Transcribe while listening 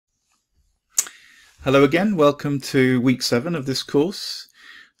Hello again, welcome to week 7 of this course.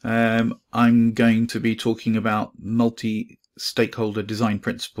 I'm going to be talking about multi-stakeholder design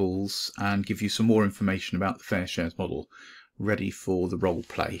principles and give you some more information about the FairShares model, ready for the role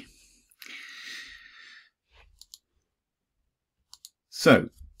play. So,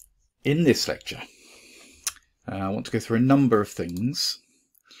 in this lecture, I want to go through a number of things.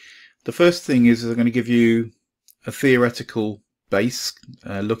 The first thing is I'm going to give you a theoretical base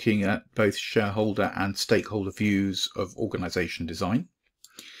looking at both shareholder and stakeholder views of organisation design.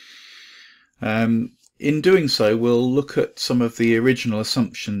 In doing so, we'll look at some of the original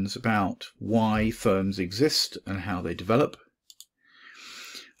assumptions about why firms exist and how they develop.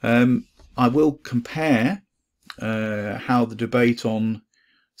 I will compare how the debate on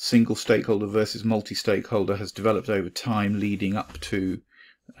single stakeholder versus multi-stakeholder has developed over time leading up to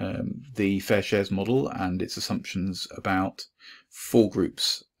the FairShares model and its assumptions about 4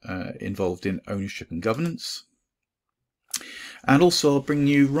 groups involved in ownership and governance. And also I'll bring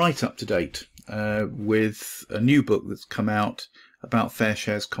you right up to date with a new book that's come out about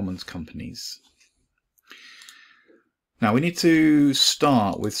FairShares Commons Companies. Now we need to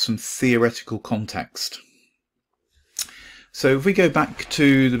start with some theoretical context. So if we go back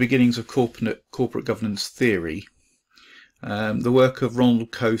to the beginnings of corporate governance theory, the work of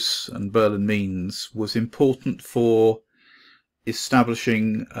Ronald Coase and Berlin Means was important for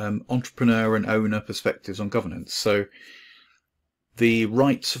establishing entrepreneur and owner perspectives on governance. So the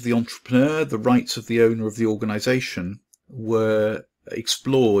rights of the entrepreneur, the rights of the owner of the organisation were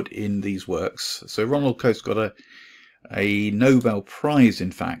explored in these works. So Ronald Coase got a Nobel Prize,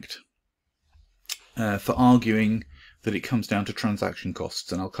 in fact, for arguing that it comes down to transaction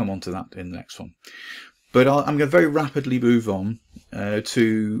costs, and I'll come on to that in the next one. But I'm going to very rapidly move on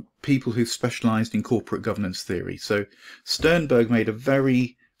to people who've specialised in corporate governance theory. So Sternberg made a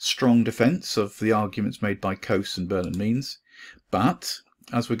very strong defence of the arguments made by Coase and Berlin Means, but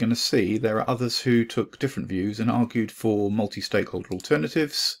as we're going to see, there are others who took different views and argued for multi-stakeholder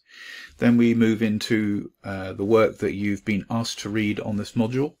alternatives. Then we move into the work that you've been asked to read on this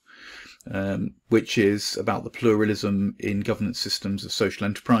module, which is about the pluralism in governance systems of social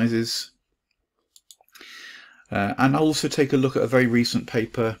enterprises. And I'll also take a look at a very recent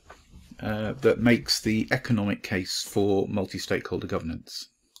paper that makes the economic case for multi-stakeholder governance.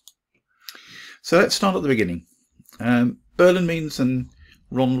 So let's start at the beginning. Berlin Means and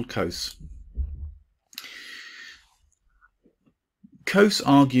Ronald Coase. Coase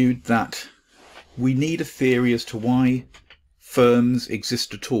argued that we need a theory as to why firms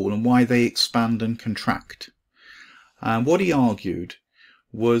exist at all and why they expand and contract. And what he argued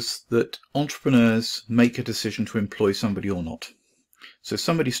was that entrepreneurs make a decision to employ somebody or not. So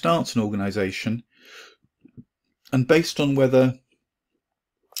somebody starts an organisation, and based on whether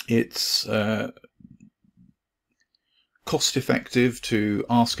it's cost effective to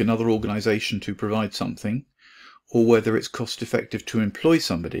ask another organisation to provide something, or whether it's cost effective to employ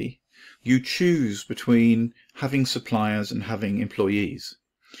somebody, you choose between having suppliers and having employees.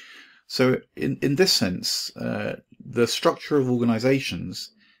 So in this sense, the structure of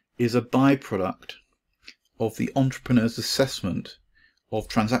organisations is a byproduct of the entrepreneur's assessment of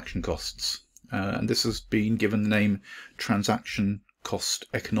transaction costs. And this has been given the name transaction cost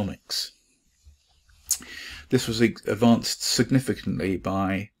economics. This was advanced significantly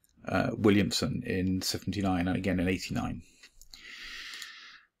by Williamson in 79 and again in 89.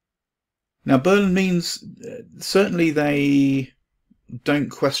 Now Berlin Means, certainly they don't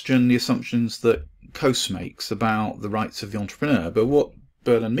question the assumptions that Coase makes about the rights of the entrepreneur, but what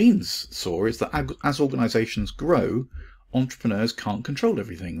Berlin Means saw is that as organisations grow, entrepreneurs can't control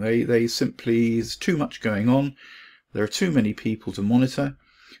everything. They simply, there's too much going on, there are too many people to monitor,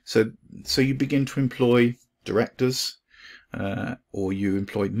 so you begin to employ directors or you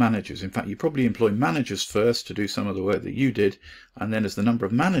employ managers. In fact, you probably employ managers first to do some of the work that you did, and then as the number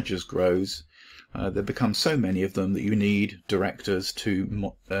of managers grows, there become so many of them that you need directors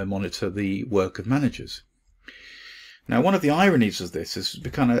to monitor the work of managers. Now, one of the ironies of this is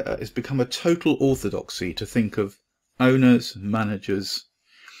it's become a total orthodoxy to think of owners, owners,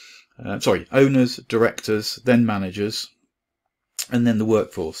 directors, then managers, and then the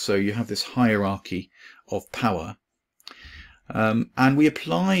workforce. So you have this hierarchy of power. And we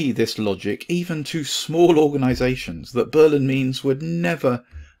apply this logic even to small organisations that Berlin Means would never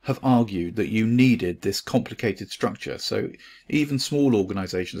have argued that you needed this complicated structure. So even small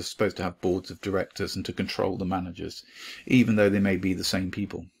organisations are supposed to have boards of directors and to control the managers, even though they may be the same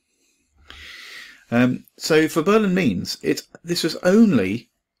people. So for Berlin Means, this was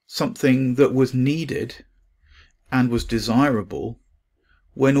only something that was needed and was desirable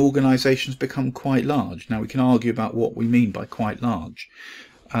when organisations become quite large. Now we can argue about what we mean by quite large,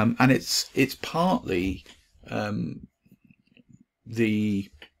 and it's partly the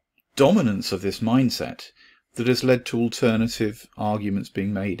dominance of this mindset that has led to alternative arguments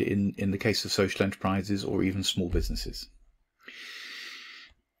being made in the case of social enterprises or even small businesses.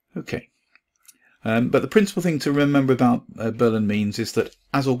 Okay. But the principal thing to remember about Berlin means is that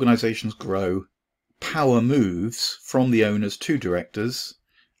as organisations grow, power moves from the owners to directors,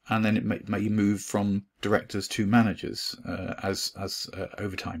 and then it may move from directors to managers as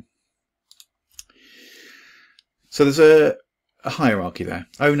over time. So there's a hierarchy there: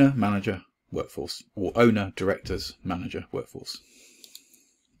 owner, manager, workforce, or owner, directors, manager, workforce.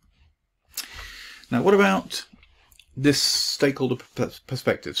 Now, what about this stakeholder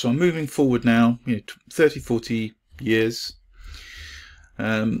perspective? So I'm moving forward now, 30, 40 years.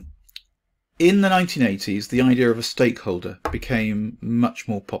 In the 1980s, the idea of a stakeholder became much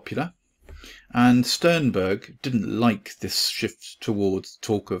more popular, and Sternberg didn't like this shift towards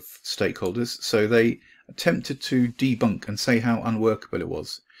talk of stakeholders, so they attempted to debunk and say how unworkable it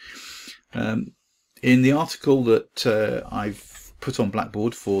was. In the article that I've put on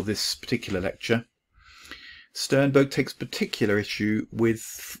Blackboard for this particular lecture, Sternberg takes particular issue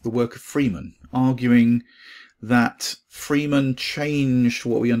with the work of Freeman, arguing that Freeman changed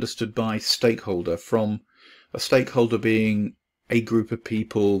what we understood by stakeholder from a stakeholder being a group of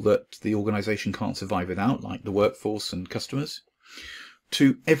people that the organisation can't survive without, like the workforce and customers,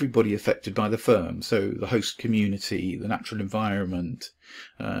 to everybody affected by the firm, so the host community, the natural environment,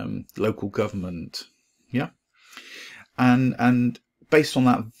 local government, and based on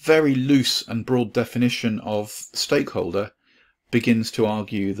that very loose and broad definition of stakeholder, begins to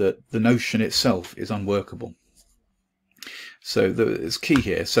argue that the notion itself is unworkable. So it's key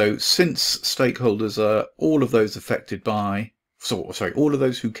here. So since stakeholders are all of those affected by, all of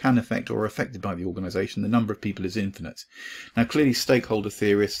those who can affect or are affected by the organisation, the number of people is infinite. Now clearly stakeholder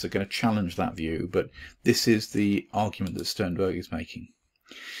theorists are going to challenge that view, but this is the argument that Sternberg is making.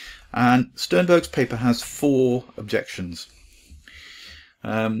 And Sternberg's paper has 4 objections.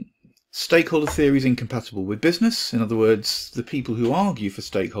 Stakeholder theory is incompatible with business. In other words, the people who argue for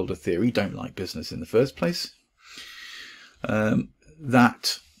stakeholder theory don't like business in the first place.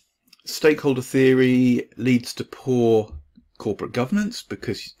 That stakeholder theory leads to poor corporate governance,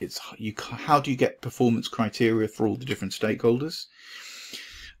 because how do you get performance criteria for all the different stakeholders?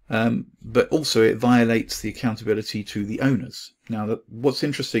 But also it violates the accountability to the owners. Now, what's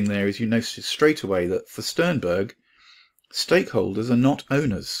interesting there is you notice straight away that for Sternberg, stakeholders are not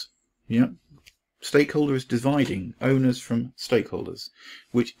owners. Stakeholder is dividing owners from stakeholders,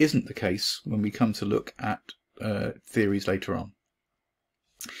 which isn't the case when we come to look at theories later on.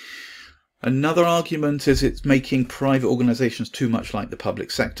 Another argument is it's making private organisations too much like the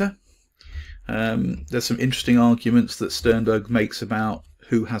public sector. There's some interesting arguments that Sternberg makes about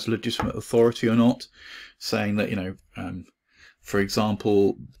who has legitimate authority or not, saying that, for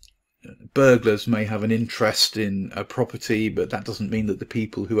example, burglars may have an interest in a property, but that doesn't mean that the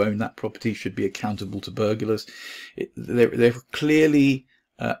people who own that property should be accountable to burglars. There are clearly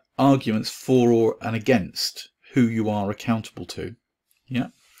arguments for or and against who you are accountable to.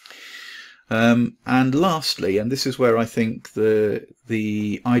 And lastly, and this is where I think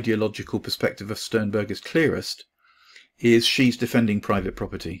the ideological perspective of Sternberg is clearest, is she's defending private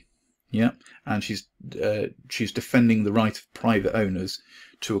property. And she's defending the right of private owners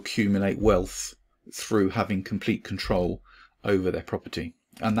to accumulate wealth through having complete control over their property,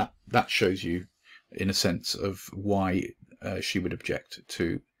 and that shows you, in a sense, of why she would object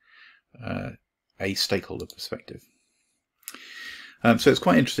to a stakeholder perspective. So it's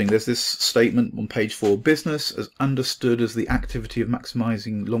quite interesting. There's this statement on page 4: business as understood as the activity of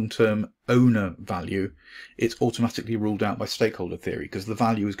maximizing long-term owner value, it's automatically ruled out by stakeholder theory because the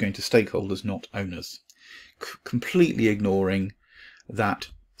value is going to stakeholders, not owners, completely ignoring that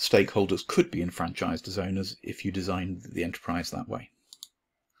stakeholders could be enfranchised as owners if you designed the enterprise that way.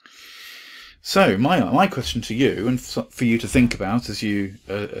 So my question to you, and for you to think about as you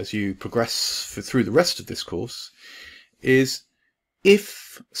progress through the rest of this course, is: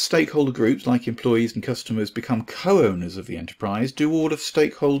 if stakeholder groups like employees and customers become co-owners of the enterprise, do all of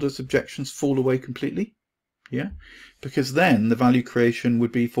stakeholders' objections fall away completely? Because then the value creation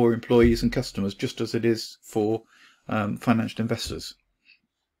would be for employees and customers, just as it is for financial investors.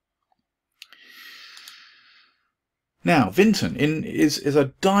 Now, Vinton is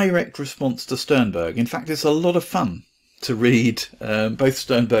a direct response to Sternberg. In fact, it's a lot of fun to read both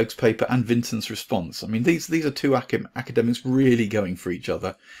Sternberg's paper and Vinton's response. I mean, these are two academics really going for each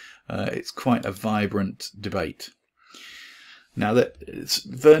other. It's quite a vibrant debate. Now,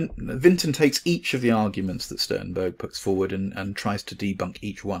 Vinton takes each of the arguments that Sternberg puts forward and tries to debunk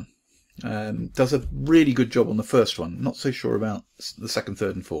each one. Does a really good job on the first one. Not so sure about the second,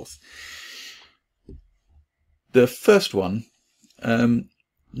 third, and fourth. The first one,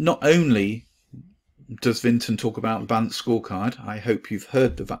 not only does Vinton talk about the balanced scorecard. I hope you've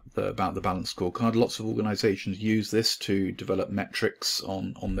heard about the balanced scorecard. Lots of organisations use this to develop metrics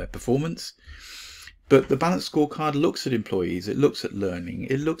on their performance. But the balanced scorecard looks at employees, it looks at learning,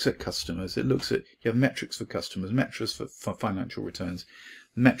 it looks at customers, it looks at, you have metrics for customers, metrics for financial returns,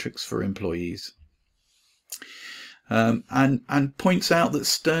 metrics for employees. And points out that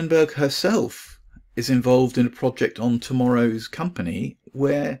Sternberg herself is involved in a project on tomorrow's company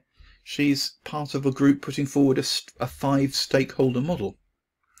where she's part of a group putting forward a 5-stakeholder model.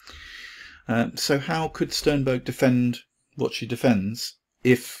 So how could Sternberg defend what she defends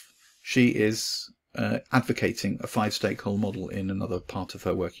if she is advocating a 5-stakeholder model in another part of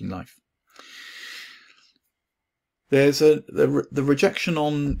her working life? There's the rejection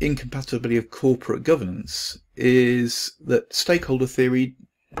on incompatibility of corporate governance is that stakeholder theory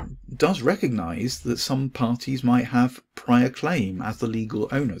does recognise that some parties might have prior claim as the legal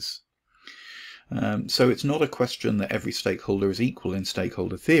owners. So it's not a question that every stakeholder is equal in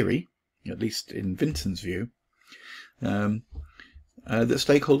stakeholder theory, at least in Vinton's view. That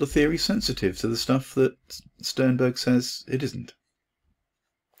stakeholder theory is sensitive to the stuff that Sternberg says it isn't.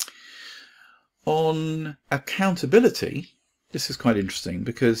 On accountability, this is quite interesting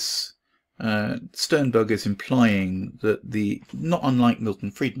because Sternberg is implying that not unlike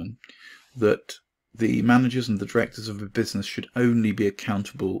Milton Friedman, that the managers and the directors of a business should only be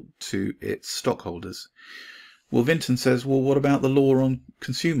accountable to its stockholders. Well, Vinton says, well, what about the law on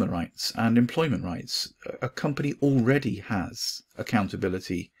consumer rights and employment rights? A company already has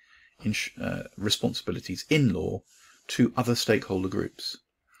accountability responsibilities in law to other stakeholder groups.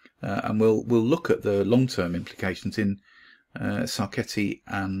 And we'll look at the long-term implications in Sacchetti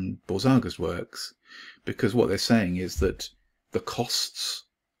and Borzaga's works, because what they're saying is that the costs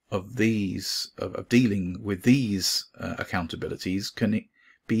of dealing with these accountabilities can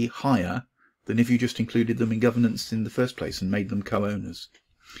be higher than if you just included them in governance in the first place and made them co-owners.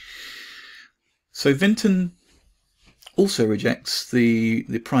 So Vinton also rejects the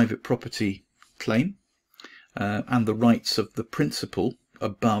private property claim and the rights of the principal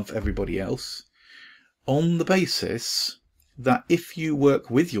above everybody else, on the basis that if you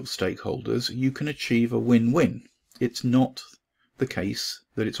work with your stakeholders, you can achieve a win-win. It's not the case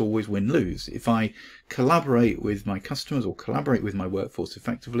that it's always win-lose. If I collaborate with my customers or collaborate with my workforce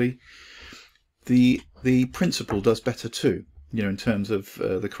effectively, the principal does better too, in terms of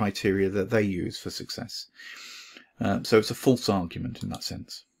the criteria that they use for success. So it's a false argument in that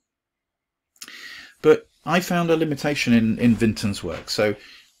sense. But I found a limitation in Vinton's work. So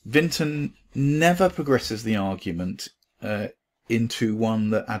Vinton never progresses the argument into one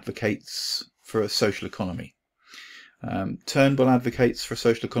that advocates for a social economy. Turnbull advocates for a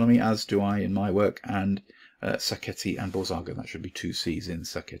social economy, as do I in my work, and Sacchetti and Borzaga. That should be 2 C's in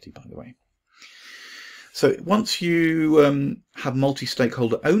Sacchetti, by the way. So once you have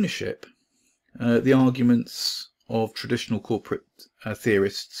multi-stakeholder ownership, the arguments of traditional corporate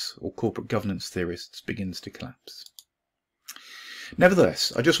theorists or corporate governance theorists begins to collapse.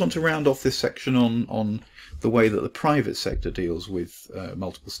 Nevertheless, I just want to round off this section on the way that the private sector deals with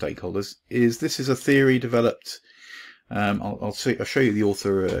multiple stakeholders. This is a theory developed, I'll show you the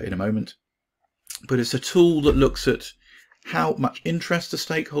author in a moment, but it's a tool that looks at how much interest a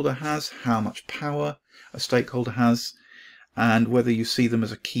stakeholder has, how much power a stakeholder has, and whether you see them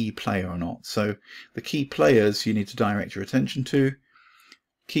as a key player or not. So the key players you need to direct your attention to.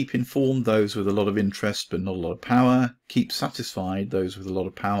 Keep informed those with a lot of interest but not a lot of power. Keep satisfied those with a lot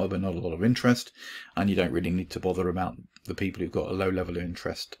of power but not a lot of interest. And you don't really need to bother about the people who've got a low level of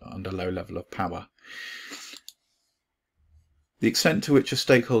interest and a low level of power. The extent to which a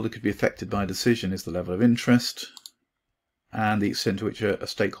stakeholder could be affected by a decision is the level of interest, and the extent to which a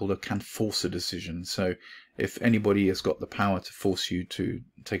stakeholder can force a decision. So if anybody has got the power to force you to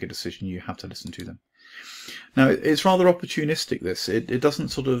take a decision, you have to listen to them. Now, it's rather opportunistic, this. It doesn't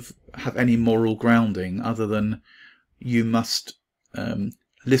sort of have any moral grounding other than you must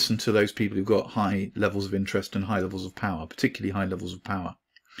listen to those people who've got high levels of interest and high levels of power, particularly high levels of power.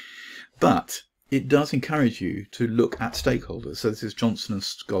 But it does encourage you to look at stakeholders. So this is Johnson and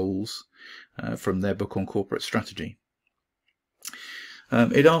Scholes from their book on corporate strategy.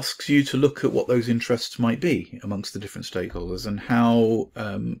 It asks you to look at what those interests might be amongst the different stakeholders and how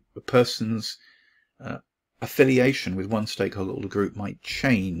a person's affiliation with one stakeholder group might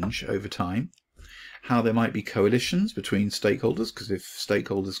change over time, how there might be coalitions between stakeholders, because if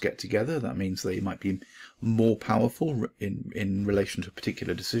stakeholders get together, that means they might be more powerful in relation to a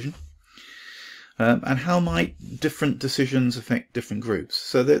particular decision. And how might different decisions affect different groups?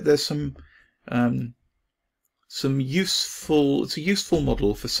 So there's some useful, it's a useful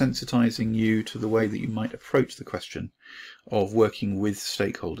model for sensitizing you to the way that you might approach the question of working with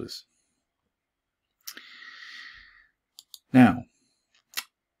stakeholders. Now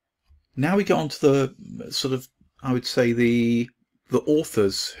we get on to the sort of, I would say, the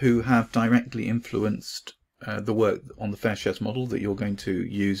authors who have directly influenced the work on the FairShares model that you're going to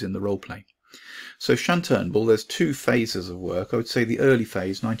use in the role play. So Sian Turnbull, there's two phases of work. I would say the early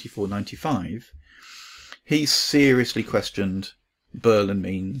phase, 94-95, he seriously questioned Berlin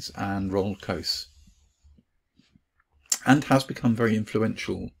Means and Ronald Coase, and has become very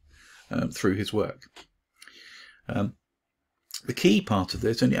influential through his work. The key part of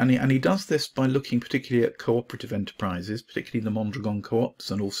this, and he does this by looking particularly at cooperative enterprises, particularly the Mondragon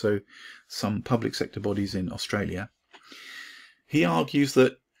co-ops and also some public sector bodies in Australia. He argues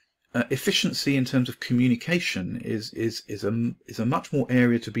that efficiency in terms of communication is a much more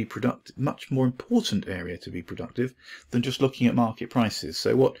important area to be productive than just looking at market prices.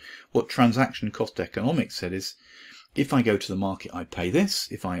 So what transaction cost economics said is, if I go to the market, I pay this.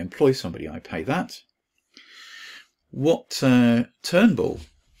 If I employ somebody, I pay that. What Turnbull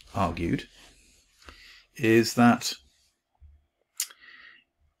argued is that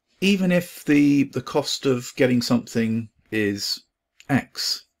even if the cost of getting something is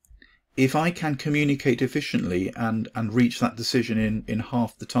X, if I can communicate efficiently and reach that decision in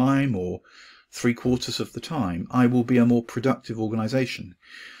half the time or 3/4 of the time, I will be a more productive organization.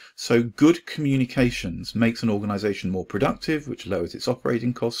 So good communications makes an organization more productive, which lowers its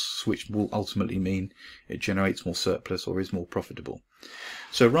operating costs, which will ultimately mean it generates more surplus or is more profitable.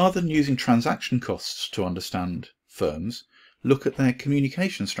 So rather than using transaction costs to understand firms, look at their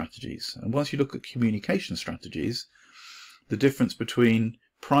communication strategies. And once you look at communication strategies, the difference between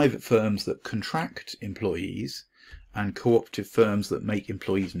private firms that contract employees and cooperative firms that make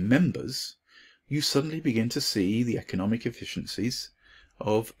employees members, you suddenly begin to see the economic efficiencies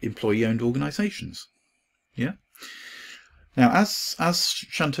of employee-owned organizations. Yeah. Now, as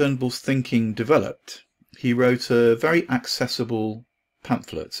Sian Turnbull's thinking developed, he wrote a very accessible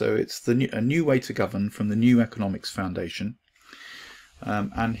pamphlet. So it's a new way to govern from the New Economics Foundation,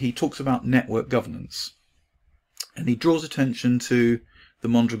 and he talks about network governance, and he draws attention to the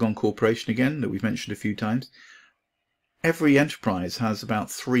Mondragon Corporation again that we've mentioned a few times. Every enterprise has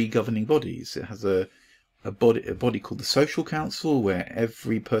about 3 governing bodies. It has a body called the Social Council, where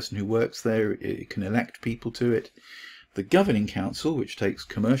every person who works there can elect people to it. The Governing Council, which takes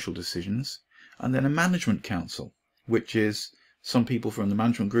commercial decisions, and then a Management Council, which is some people from the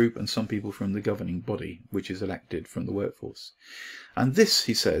management group and some people from the governing body, which is elected from the workforce. And this,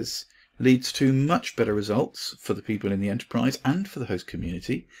 he says, leads to much better results for the people in the enterprise and for the host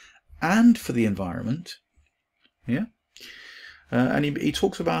community and for the environment. Yeah, and he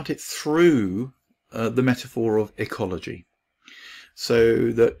talks about it through the metaphor of ecology,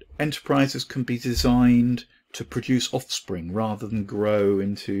 so that enterprises can be designed to produce offspring rather than grow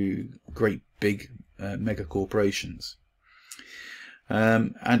into great big mega corporations.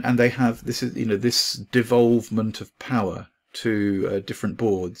 And they have this devolvement of power to different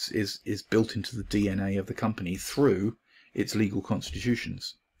boards is built into the DNA of the company through its legal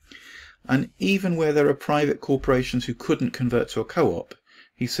constitutions. And even where there are private corporations who couldn't convert to a co-op,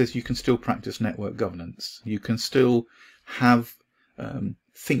 he says you can still practice network governance. You can still have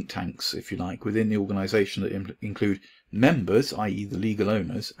think tanks, if you like, within the organization that include members, i.e. the legal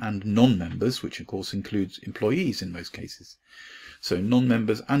owners, and non-members, which of course includes employees in most cases. So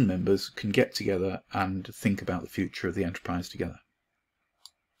non-members and members can get together and think about the future of the enterprise together.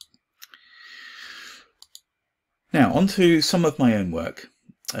 Now, on to some of my own work.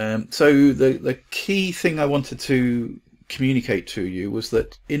 So the key thing I wanted to communicate to you was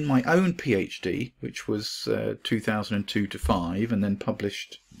that in my own PhD, which was 2002 to 5, and then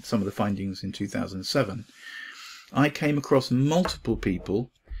published some of the findings in 2007, I came across multiple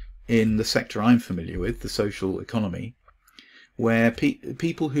people in the sector I'm familiar with, the social economy, where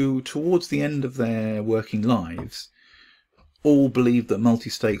people who, towards the end of their working lives, all believed that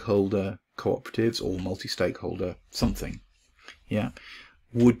multi-stakeholder cooperatives or multi-stakeholder something, yeah,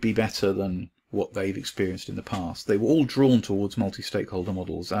 would be better than what they've experienced in the past. They were all drawn towards multi-stakeholder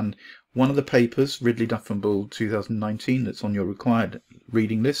models, and one of the papers, Ridley-Duff and Bull 2019, that's on your required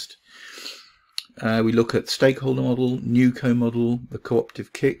reading list, we look at stakeholder model, new co-model, the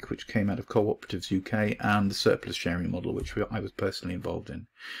cooperative kick, which came out of Cooperatives UK, and the surplus sharing model, which I was personally involved in.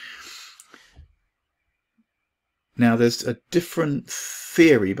 Now, there's a different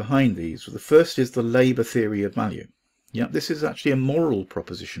theory behind these. The first is the labour theory of value. Yeah, this is actually a moral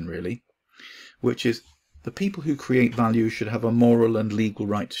proposition, really, which is the people who create value should have a moral and legal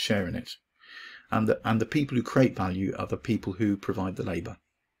right to share in it. And the people who create value are the people who provide the labour.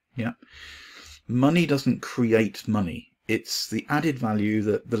 Yeah, money doesn't create money. It's the added value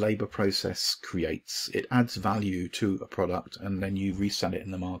that the labour process creates. It adds value to a product and then you resell it in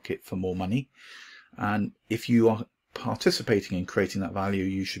the market for more money. And if you are participating in creating that value,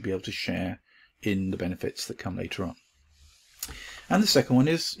 you should be able to share in the benefits that come later on. And the second one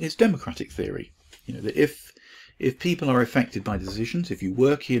is democratic theory. You know, that if people are affected by decisions, if you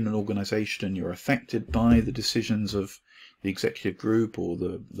work in an organisation and you're affected by the decisions of the executive group or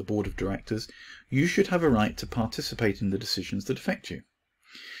the board of directors, you should have a right to participate in the decisions that affect you.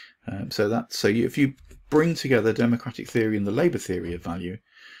 If you bring together democratic theory and the labour theory of value,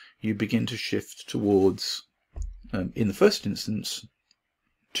 you begin to shift towards, in the first instance,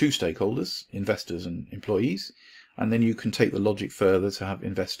 two stakeholders, investors and employees, and then you can take the logic further to have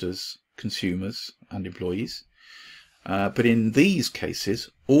investors, consumers and employees. But in these cases,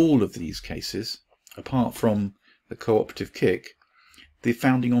 all of these cases, apart from the cooperative kick, the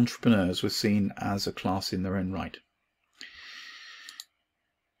founding entrepreneurs were seen as a class in their own right.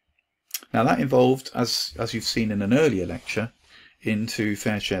 Now that involved, as you've seen in an earlier lecture, into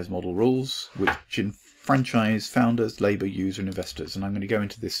FairShares Model rules, which enfranchise founders, labour, user and investors. And I'm going to go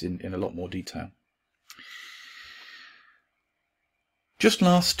into this in a lot more detail. Just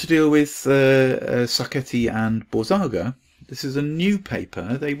last, to deal with Sacchetti and Borzaga, this is a new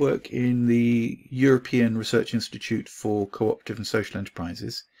paper. They work in the European Research Institute for Cooperative and Social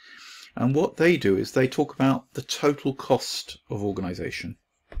Enterprises. And what they do is they talk about the total cost of organisation.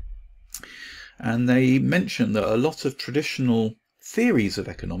 And they mention that a lot of traditional theories of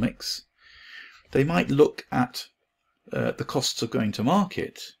economics, they might look at the costs of going to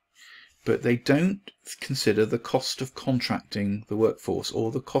market, but they don't consider the cost of contracting the workforce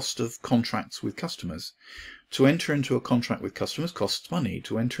or the cost of contracts with customers. To enter into a contract with customers costs money.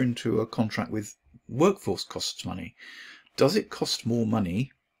 To enter into a contract with workforce costs money. Does it cost more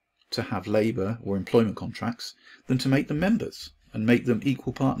money to have labour or employment contracts than to make them members and make them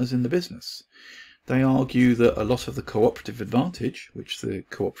equal partners in the business? They argue that a lot of the cooperative advantage, which the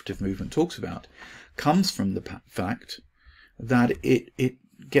cooperative movement talks about, comes from the fact that it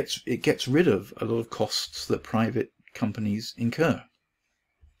gets rid of a lot of costs that private companies incur.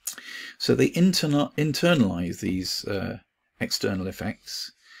 So they internalize these external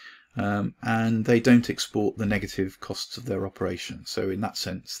effects, and they don't export the negative costs of their operation. So in that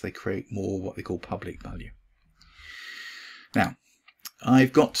sense, they create more what they call public value. Now,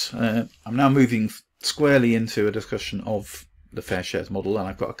 I'm now moving squarely into a discussion of the FairShares model, and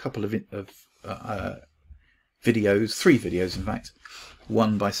I've got a couple of videos, 3 videos in fact,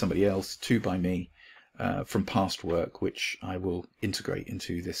 one by somebody else, 2 by me, from past work, which I will integrate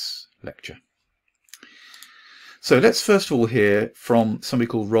into this lecture. So let's first of all hear from somebody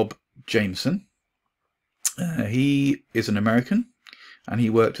called Rob Jameson. He is an American, and he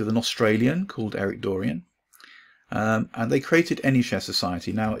worked with an Australian called Eric Dorian. And they created AnyShare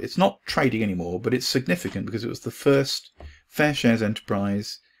Society. Now, it's not trading anymore, but it's significant because it was the first FairShares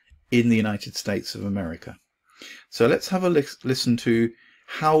enterprise in the United States of America. So let's have a listen to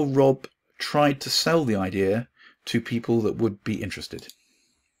how Rob tried to sell the idea to people that would be interested.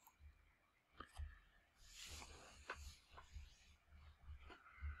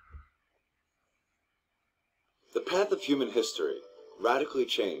 The path of human history radically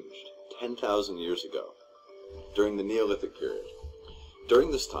changed 10,000 years ago, during the Neolithic period.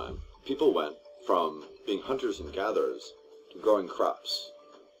 During this time, people went from being hunters and gatherers to growing crops,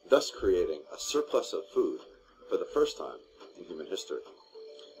 thus creating a surplus of food for the first time in human history.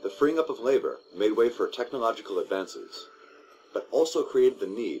 The freeing up of labor made way for technological advances, but also created the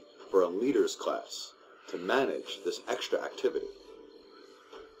need for a leaders class to manage this extra activity.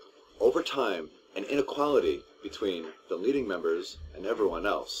 Over time, an inequality between the leading members and everyone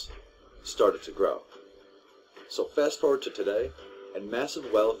else started to grow. So fast forward to today, and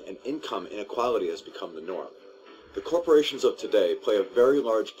massive wealth and income inequality has become the norm. The corporations of today play a very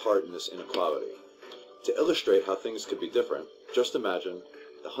large part in this inequality. To illustrate how things could be different, just imagine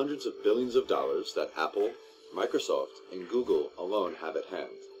the hundreds of billions of dollars that Apple, Microsoft, and Google alone have at hand.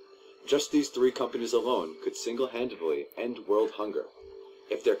 Just these 3 companies alone could single-handedly end world hunger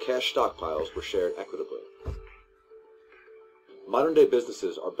if their cash stockpiles were shared equitably. Modern-day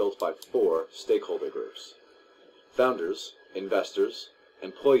businesses are built by 4 stakeholder groups: founders, investors,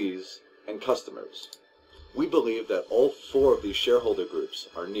 employees, and customers. We believe that all 4 of these shareholder groups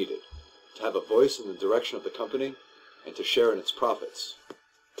are needed to have a voice in the direction of the company and to share in its profits.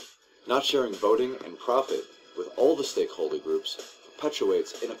 Not sharing voting and profit with all the stakeholder groups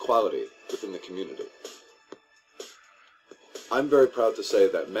perpetuates inequality within the community. I'm very proud to say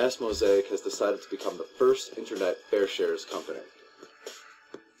that Mass Mosaic has decided to become the first internet FairShares company.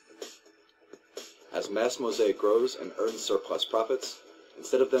 As Mass Mosaic grows and earns surplus profits,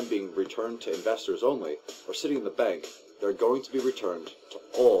 instead of them being returned to investors only or sitting in the bank, they're going to be returned to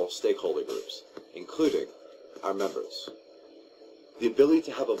all stakeholder groups, including our members. The ability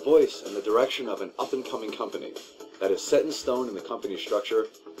to have a voice in the direction of an up-and-coming company that is set in stone in the company structure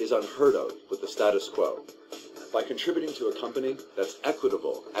is unheard of with the status quo. By contributing to a company that's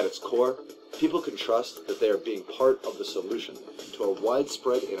equitable at its core, people can trust that they are being part of the solution to a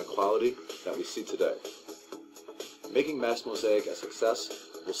widespread inequality that we see today. Making Mass Mosaic a success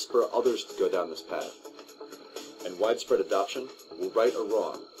will spur others to go down this path, and widespread adoption will right a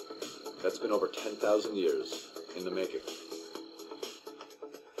wrong that's been over 10,000 years in the making.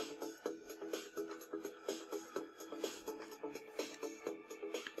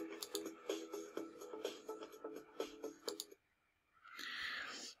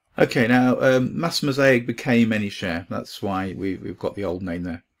 Okay, now Mass Mosaic became AnyShare. That's why we've got the old name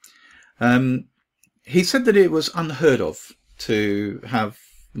there. He said that it was unheard of to have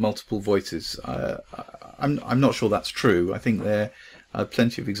multiple voices. I'm not sure that's true. I think there are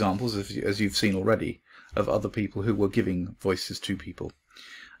plenty of examples, as you've seen already, of other people who were giving voices to people.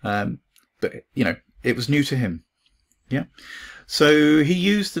 But, you know, it was new to him. Yeah. So he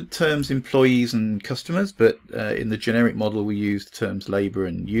used the terms employees and customers, but in the generic model we use the terms labour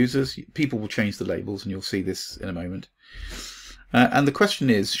and users. People will change the labels, and you'll see this in a moment. And the question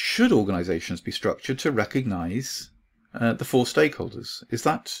is, should organisations be structured to recognise the four stakeholders? Is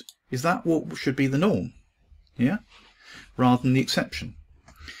that what should be the norm? Yeah, rather than the exception.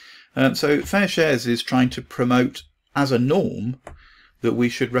 So FairShares is trying to promote as a norm that we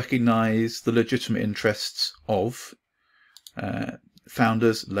should recognise the legitimate interests of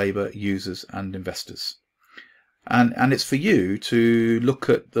founders, labour, users and investors. And it's for you to look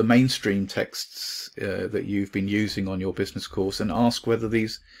at the mainstream texts that you've been using on your business course and ask whether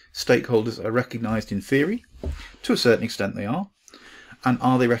these stakeholders are recognised in theory. To a certain extent they are. And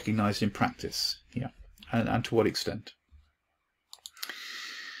are they recognised in practice? Yeah. And to what extent?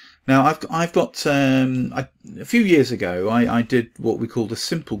 Now I've got a few years ago I did what we called a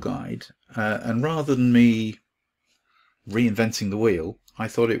simple guide, and rather than me reinventing the wheel, I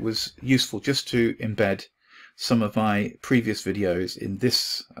thought it was useful just to embed some of my previous videos in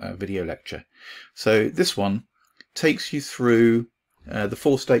this video lecture. So this one takes you through the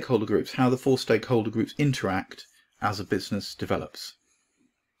four stakeholder groups, how the four stakeholder groups interact as a business develops.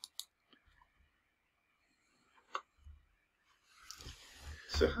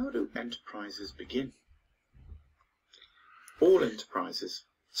 So how do enterprises begin? All enterprises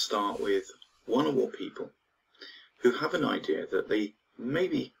start with one or more people who have an idea that they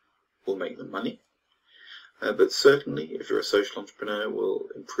maybe will make them money, but certainly, if you're a social entrepreneur, will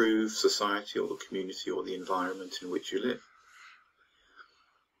improve society or the community or the environment in which you live.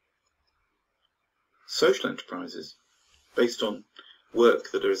 Social enterprises, based on work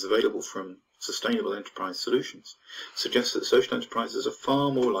that is available from Sustainable Enterprise Solutions, suggest that social enterprises are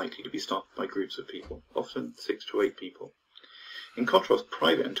far more likely to be started by groups of people, often 6 to 8 people. In contrast,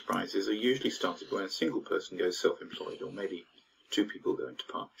 private enterprises are usually started when a single person goes self-employed, or maybe 2 people go into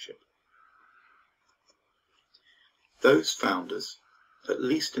partnership. Those founders, at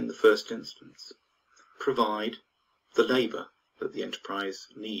least in the first instance, provide the labour that the enterprise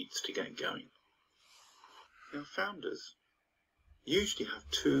needs to get going. Now, founders usually have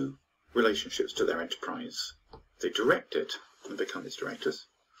 2 relationships to their enterprise. They direct it and become its directors,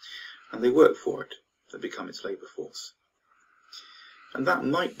 and they work for it and become its labour force. And that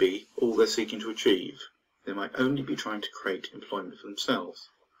might be all they're seeking to achieve. They might only be trying to create employment for themselves.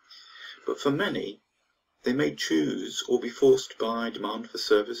 But for many, they may choose or be forced by demand for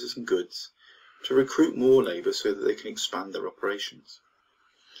services and goods to recruit more labour so that they can expand their operations.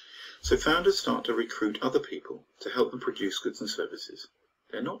 So founders start to recruit other people to help them produce goods and services.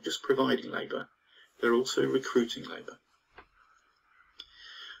 They're not just providing labour, they're also recruiting labour.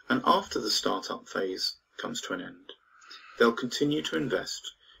 And after the start-up phase comes to an end, they'll continue to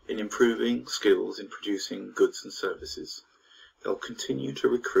invest in improving skills in producing goods and services. They'll continue to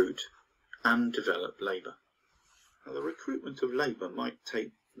recruit and develop labour. Now, the recruitment of labour might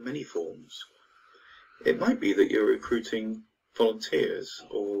take many forms. It might be that you're recruiting volunteers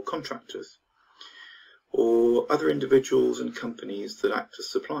or contractors or other individuals and companies that act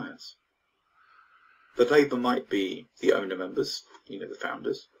as suppliers. The labour might be the owner members, the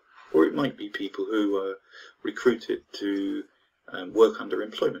founders, or it might be people who are recruited to work under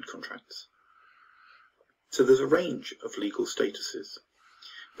employment contracts. So there's a range of legal statuses,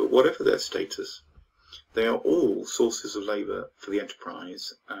 but whatever their status, they are all sources of labour for the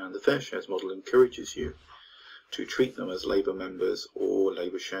enterprise, and the FairShares model encourages you to treat them as labour members or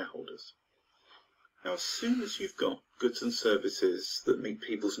labour shareholders. Now, as soon as you've got goods and services that meet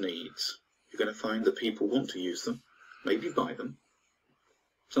people's needs, you're going to find that people want to use them, maybe buy them.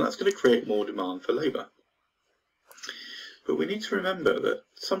 So that's going to create more demand for labour. But we need to remember that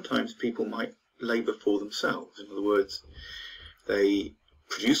sometimes people might labour for themselves. In other words, they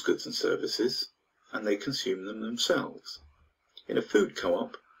produce goods and services and they consume them themselves. In a food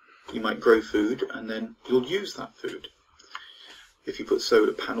co-op, you might grow food and then you'll use that food. If you put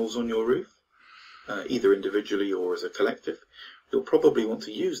solar panels on your roof, either individually or as a collective, you'll probably want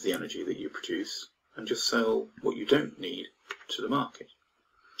to use the energy that you produce and just sell what you don't need to the market.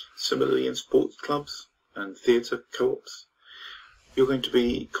 Similarly, in sports clubs and theatre co-ops, you're going to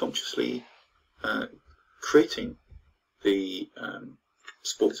be consciously creating the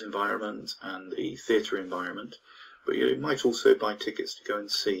sports environment and the theatre environment, but you might also buy tickets to go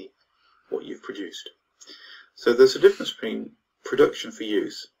and see what you've produced. So there's a difference between production for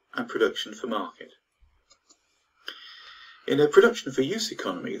use and production for market. In a production for use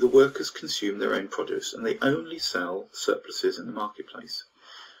economy, the workers consume their own produce and they only sell surpluses in the marketplace.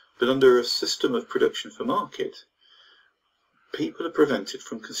 But under a system of production for market, people are prevented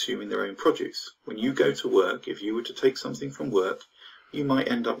from consuming their own produce. When you go to work, if you were to take something from work, you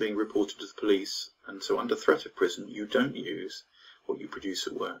might end up being reported to the police, and so under threat of prison, you don't use what you produce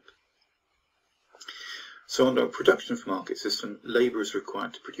at work. So under a production for market system, labour is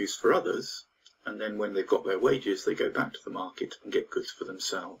required to produce for others, and then when they've got their wages, they go back to the market and get goods for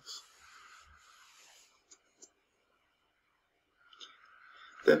themselves.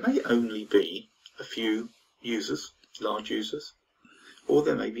 There may only be a few users, large users, or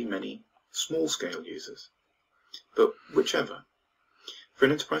there may be many small-scale users. But whichever, for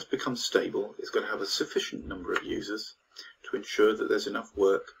an enterprise to become stable, it's got to have a sufficient number of users to ensure that there's enough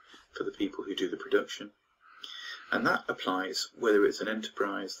work for the people who do the production. And that applies whether it's an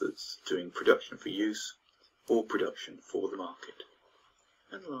enterprise that's doing production for use or production for the market.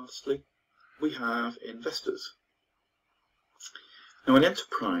 And lastly, we have investors. Now, an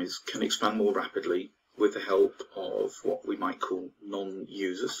enterprise can expand more rapidly with the help of what we might call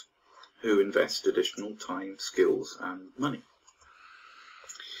non-users who invest additional time, skills and money.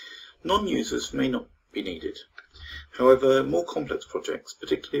 Non-users may not be needed. However, more complex projects,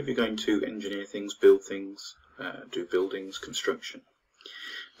 particularly if you're going to engineer things, build things, do buildings, construction,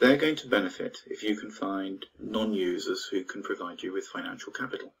 they're going to benefit if you can find non-users who can provide you with financial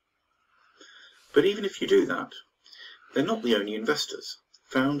capital. But even if you do that, they're not the only investors.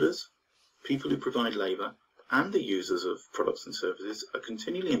 Founders, people who provide labour, and the users of products and services are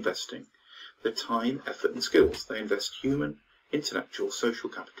continually investing their time, effort and skills. They invest human, intellectual, social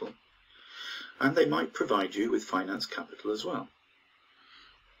capital, and they might provide you with finance capital as well.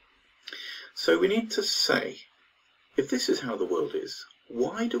 So we need to say, if this is how the world is,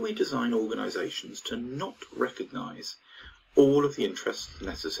 why do we design organisations to not recognise all of the interests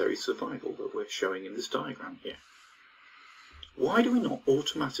necessary survival that we're showing in this diagram here? Why do we not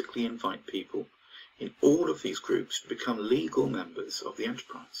automatically invite people in all of these groups to become legal members of the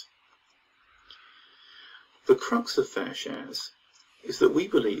enterprise? The crux of FairShares is that we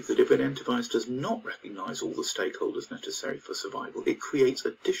believe that if an enterprise does not recognise all the stakeholders necessary for survival, it creates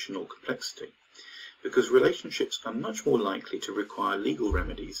additional complexity, because relationships are much more likely to require legal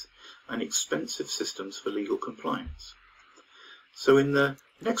remedies and expensive systems for legal compliance. So in the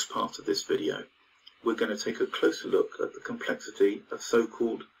next part of this video, we're going to take a closer look at the complexity of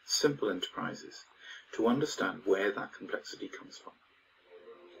so-called simple enterprises to understand where that complexity comes from.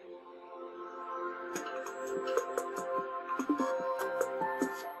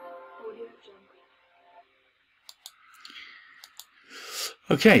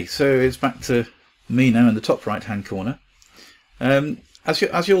 Okay, so it's back to me now in the top right hand corner.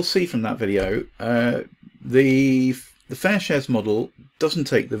 As you'll see from that video, the FairShares model doesn't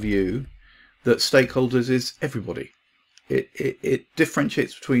take the view that stakeholders is everybody. It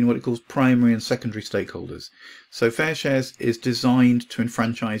differentiates between what it calls primary and secondary stakeholders. So FairShares is designed to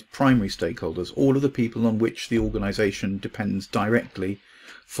enfranchise primary stakeholders, all of the people on which the organisation depends directly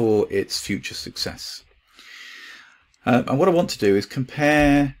for its future success. And what I want to do is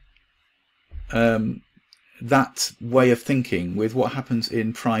compare that way of thinking with what happens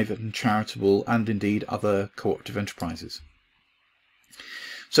in private and charitable and indeed other cooperative enterprises.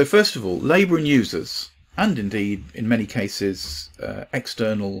 So first of all, labour and users, and indeed in many cases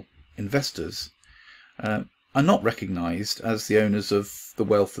external investors are not recognised as the owners of the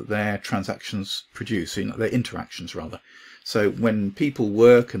wealth that their transactions produce, their interactions rather. So when people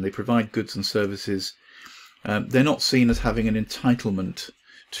work and they provide goods and services, they're not seen as having an entitlement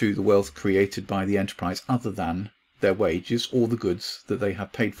to the wealth created by the enterprise other than their wages or the goods that they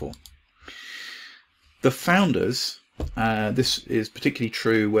have paid for. The founders, this is particularly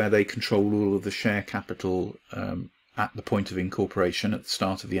true where they control all of the share capital at the point of incorporation at the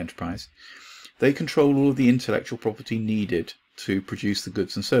start of the enterprise. They control all of the intellectual property needed to produce the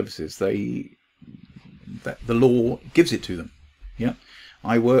goods and services. The law gives it to them. Yeah,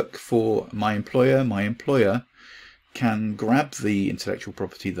 I work for my employer. My employer can grab the intellectual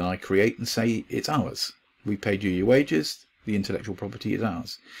property that I create and say it's ours. We paid you your wages. The intellectual property is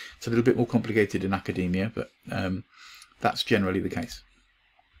ours. It's a little bit more complicated in academia, but that's generally the case.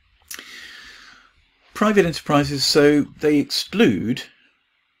 Private enterprises, so they exclude,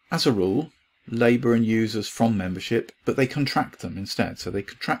 as a rule, labour and users from membership, but they contract them instead. So they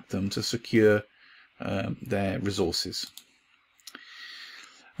contract them to secure their resources.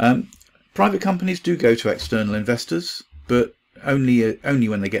 Private companies do go to external investors, but only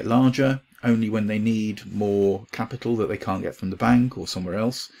when they get larger, only when they need more capital that they can't get from the bank or somewhere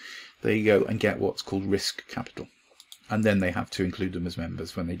else. They go and get what's called risk capital, and then they have to include them as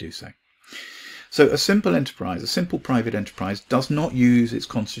members when they do so. So a simple enterprise, a simple private enterprise, does not use its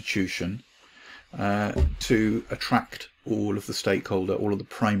constitution to attract all of the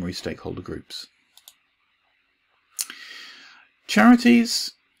primary stakeholder groups.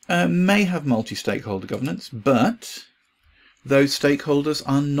 Charities may have multi-stakeholder governance, but those stakeholders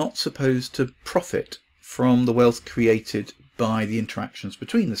are not supposed to profit from the wealth created by the interactions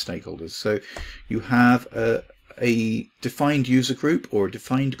between the stakeholders. So you have a defined user group or a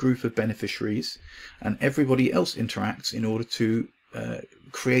defined group of beneficiaries, and everybody else interacts in order to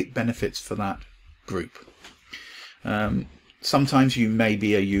create benefits for that group. Sometimes you may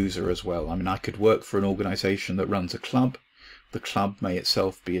be a user as well. I mean, I could work for an organisation that runs a club. The club may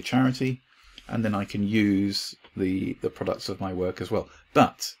itself be a charity, and then I can use the products of my work as well.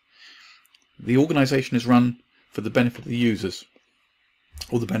 But the organisation is run for the benefit of the users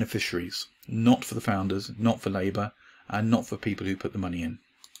or the beneficiaries, not for the founders, not for labour, and not for people who put the money in.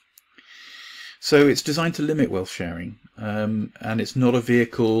 So it's designed to limit wealth sharing, and it's not a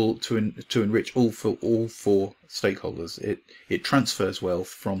vehicle to enrich all four stakeholders. It transfers wealth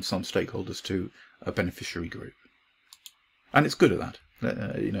from some stakeholders to a beneficiary group, and it's good at that.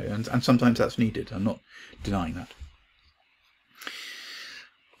 And sometimes that's needed. I'm not denying that.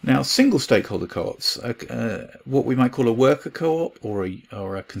 Now, single stakeholder co-ops, what we might call a worker co-op or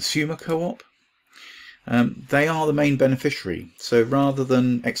a consumer co-op, they are the main beneficiary. So rather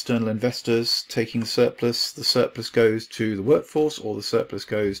than external investors taking the surplus goes to the workforce, or the surplus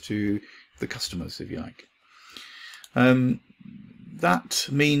goes to the customers, if you like. That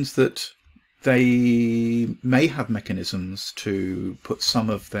means that they may have mechanisms to put some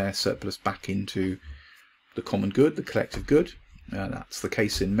of their surplus back into the common good, the collective good. That's the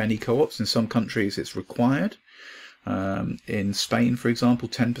case in many co-ops. In some countries it's required. In Spain, for example,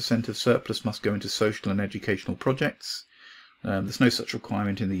 10% of surplus must go into social and educational projects. There's no such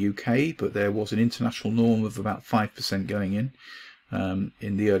requirement in the UK, but there was an international norm of about 5% going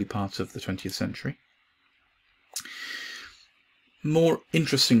in the early part of the 20th century. More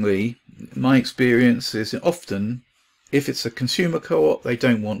interestingly, my experience is often, if it's a consumer co-op, they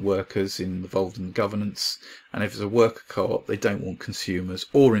don't want workers involved in the governance, and if it's a worker co-op, they don't want consumers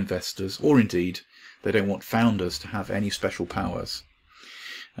or investors, or indeed they don't want founders to have any special powers.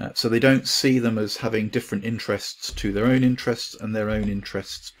 So they don't see them as having different interests to their own interests, and their own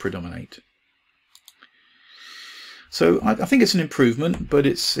interests predominate. So I think it's an improvement, but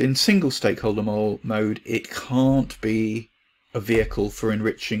it's in single stakeholder mode. It can't be a vehicle for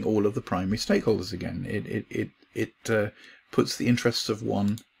enriching all of the primary stakeholders again. It puts the interests of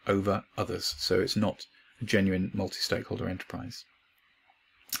one over others, so it's not a genuine multi-stakeholder enterprise.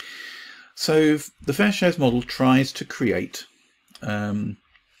 So the FairShares model tries to create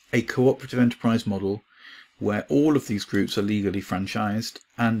a cooperative enterprise model where all of these groups are legally franchised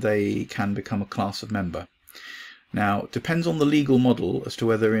and they can become a class of member. Now, it depends on the legal model as to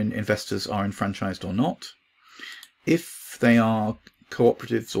whether investors are enfranchised or not. If they are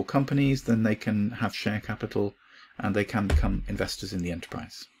cooperatives or companies, then they can have share capital and they can become investors in the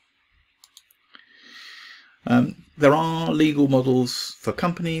enterprise. There are legal models for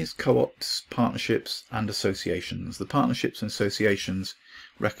companies, co-ops, partnerships and associations. The partnerships and associations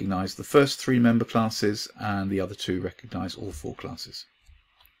recognise the first three member classes, and the other two recognise all four classes.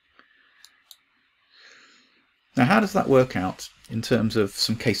 Now, how does that work out in terms of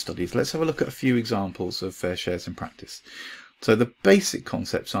some case studies? Let's have a look at a few examples of fair shares in practice. So the basic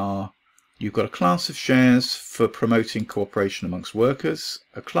concepts are, you've got a class of shares for promoting cooperation amongst workers,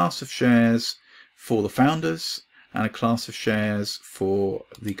 a class of shares for the founders, and a class of shares for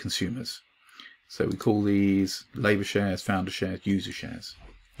the consumers. So we call these labour shares, founder shares, user shares.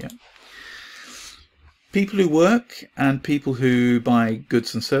 Yeah. People who work and people who buy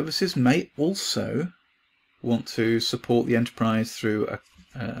goods and services may also want to support the enterprise through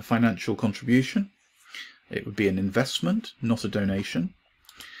a financial contribution. It would be an investment, not a donation.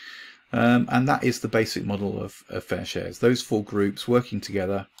 And that is the basic model of fair shares. Those four groups working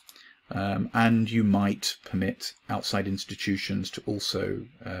together, and you might permit outside institutions to also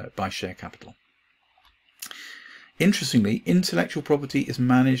buy share capital. Interestingly, intellectual property is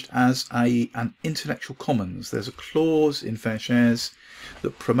managed as an intellectual commons. There's a clause in fair shares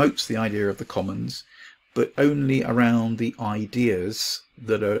that promotes the idea of the commons, but only around the ideas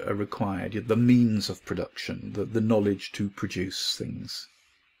that are required, the means of production, the knowledge to produce things.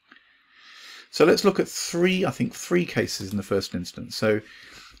 So let's look at three cases in the first instance. So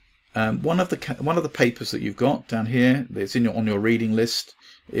one of the papers that you've got down here, that's on your reading list,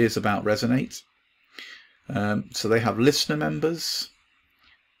 is about Resonate. So they have listener members.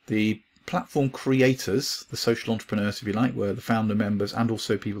 The platform creators, the social entrepreneurs, if you like, were the founder members and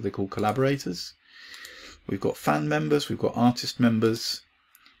also people they call collaborators. We've got fan members, we've got artist members,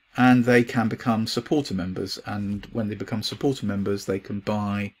 and they can become supporter members. And when they become supporter members, they can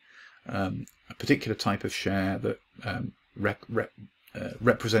buy a particular type of share that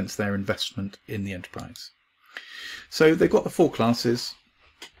represents their investment in the enterprise. So they've got the four classes,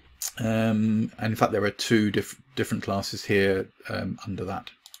 and in fact there are two different classes here under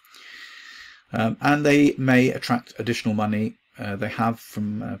that. And they may attract additional money. They have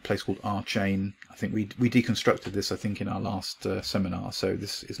from a place called R-Chain. I think we deconstructed this, I think, in our last seminar, so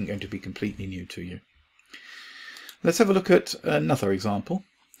this isn't going to be completely new to you. Let's have a look at another example.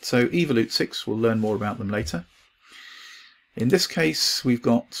 So EURICSE, we'll learn more about them later. In this case, we've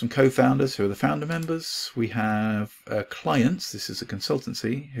got some co-founders who are the founder members. We have clients, this is a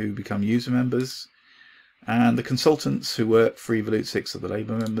consultancy, who become user members. And the consultants who work for EURICSE are the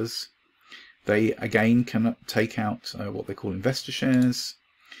labour members. They, again, can take out what they call investor shares,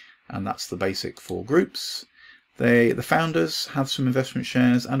 and that's the basic four groups. The founders have some investment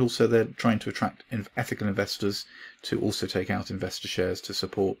shares, and also they're trying to attract ethical investors to also take out investor shares to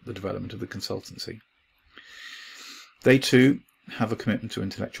support the development of the consultancy. They too have a commitment to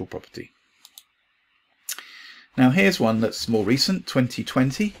intellectual property. Now here's one that's more recent,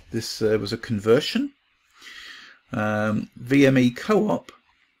 2020. This was a conversion. VME Co-op.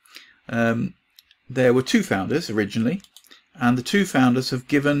 There were two founders originally, and the two founders have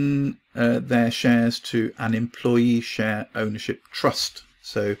given their shares to an employee share ownership trust.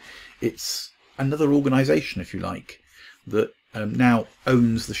 So it's another organisation, if you like, that now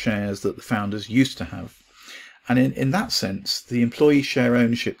owns the shares that the founders used to have. And in that sense, the employee share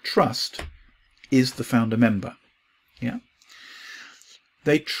ownership trust is the founder member. Yeah.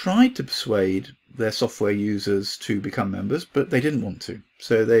 They tried to persuade their software users to become members, but they didn't want to.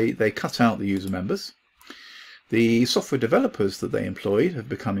 So they cut out the user members. The software developers that they employed have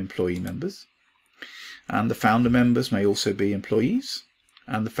become employee members. And the founder members may also be employees.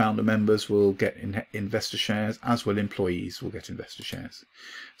 And the founder members will get investor shares, as well employees will get investor shares.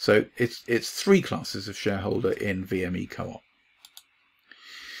 So it's three classes of shareholder in VME Co-op.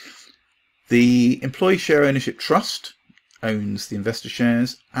 The employee share ownership trust owns the investor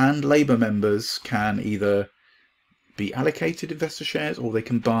shares, and labour members can either be allocated investor shares or they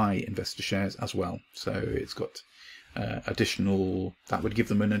can buy investor shares as well. So it's got additional, that would give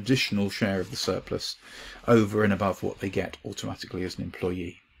them an additional share of the surplus over and above what they get automatically as an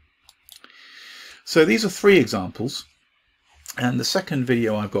employee. So these are three examples, and the second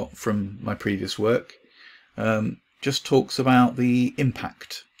video I've got from my previous work just talks about the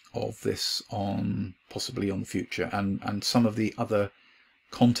impact of this on possibly on the future and some of the other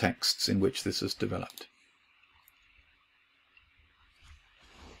contexts in which this has developed.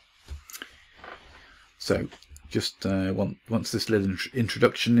 So just once this little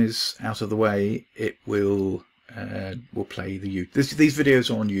introduction is out of the way, it will play the these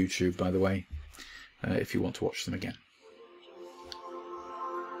videos are on YouTube, by the way, if you want to watch them again.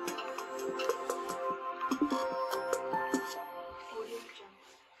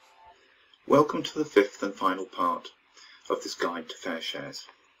 Welcome to the fifth and final part of this guide to fair shares.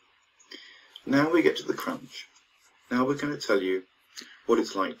 Now we get to the crunch. Now we're going to tell you what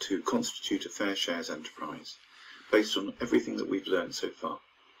it's like to constitute a fair shares enterprise based on everything that we've learned so far.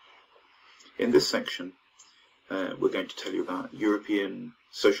 In this section, we're going to tell you about European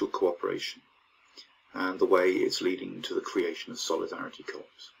social cooperation and the way it's leading to the creation of solidarity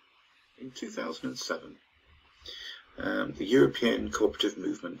co-ops. In 2007, the European cooperative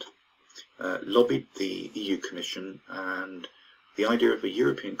movement lobbied the EU Commission, and the idea of a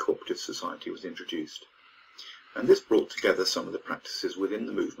European cooperative society was introduced. And this brought together some of the practices within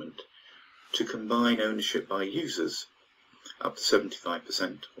the movement to combine ownership by users up to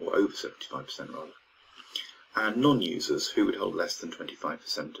 75%, or over 75% rather, and non-users who would hold less than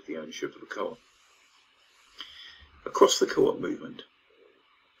 25% of the ownership of a co-op. Across the co-op movement,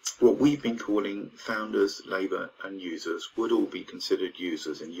 what we've been calling founders, labour and users would all be considered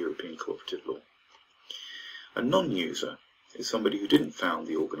users in European cooperative law. A non-user is somebody who didn't found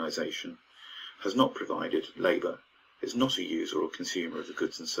the organisation, has not provided labour, is not a user or consumer of the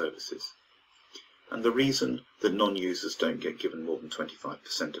goods and services. And the reason that non-users don't get given more than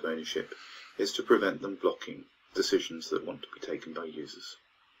 25% of ownership is to prevent them blocking decisions that want to be taken by users.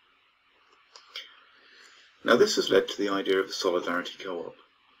 Now this has led to the idea of a solidarity co-op,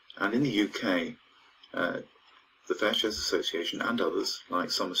 and in the UK the FairShares Association and others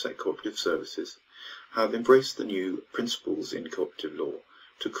like Somerset Cooperative Services have embraced the new principles in cooperative law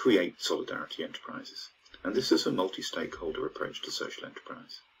to create solidarity enterprises, and this is a multi-stakeholder approach to social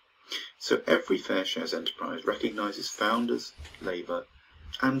enterprise. So every FairShares enterprise recognises founders, labour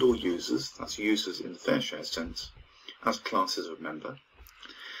and or users, that's users in the FairShares sense, as classes of member.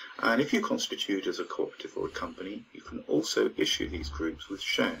 And if you constitute as a cooperative or a company, you can also issue these groups with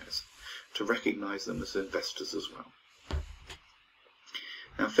shares to recognise them as investors as well.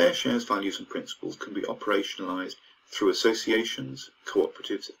 Now FairShares values and principles can be operationalised through associations,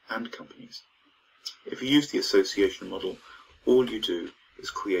 cooperatives and companies. If you use the association model, all you do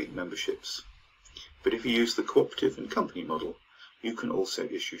is create memberships. But if you use the cooperative and company model, you can also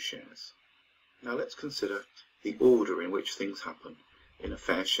issue shares. Now let's consider the order in which things happen in a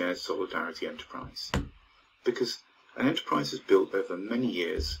FairShares solidarity enterprise. Because an enterprise is built over many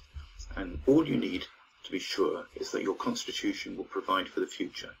years, and all you need to be sure is that your constitution will provide for the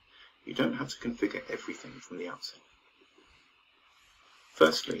future. You don't have to configure everything from the outset.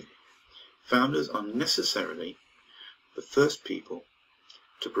 Firstly, founders are necessarily the first people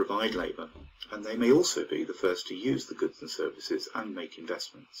to provide labour, and they may also be the first to use the goods and services and make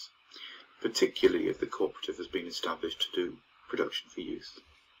investments, particularly if the cooperative has been established to do production for use.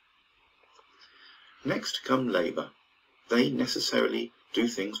 Next come labour. They necessarily do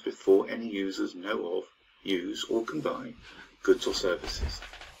things before any users know of, use or can buy goods or services.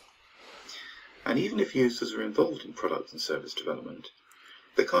 And even if users are involved in product and service development,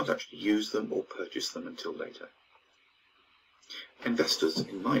 they can't actually use them or purchase them until later. Investors,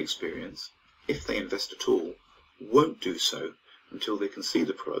 in my experience, if they invest at all, won't do so until they can see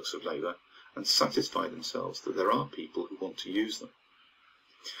the products of labour and satisfy themselves that there are people who want to use them.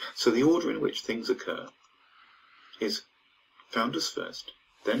 So the order in which things occur is founders first,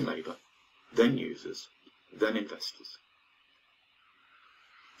 then labour, then users, then investors.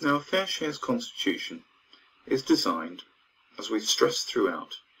 Now a FairShares constitution is designed, as we've stressed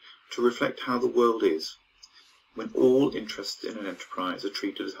throughout, to reflect how the world is when all interests in an enterprise are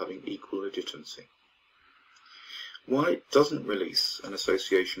treated as having equal legitimacy. While it doesn't release an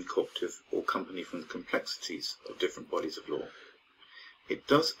association, cooperative or company from the complexities of different bodies of law, it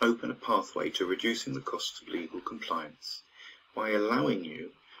does open a pathway to reducing the costs of legal compliance by allowing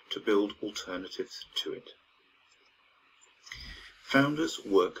you to build alternatives to it. Founders,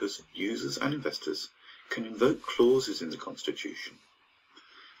 workers, users and investors can invoke clauses in the Constitution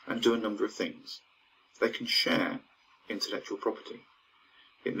and do a number of things. They can share intellectual property.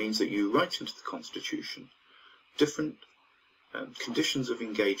 It means that you write into the Constitution different conditions of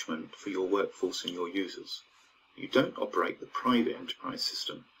engagement for your workforce and your users. You don't operate the private enterprise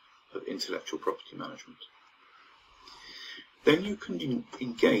system of intellectual property management. Then you can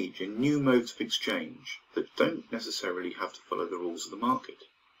engage in new modes of exchange that don't necessarily have to follow the rules of the market.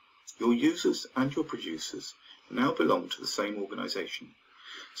 Your users and your producers now belong to the same organisation,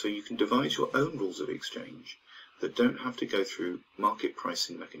 so you can devise your own rules of exchange that don't have to go through market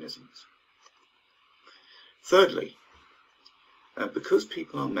pricing mechanisms. Thirdly, because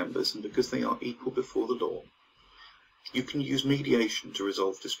people are members and because they are equal before the law, you can use mediation to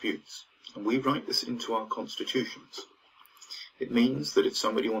resolve disputes, and we write this into our constitutions. It means that if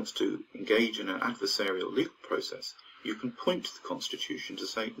somebody wants to engage in an adversarial legal process, you can point to the Constitution to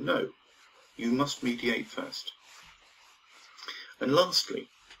say, no, you must mediate first. And lastly,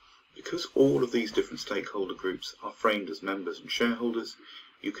 because all of these different stakeholder groups are framed as members and shareholders,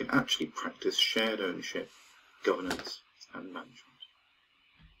 you can actually practice shared ownership, governance and management.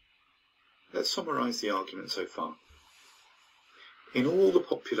 let's summarise the argument so far. In all the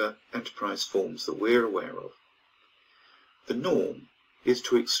popular enterprise forms that we're aware of, the norm is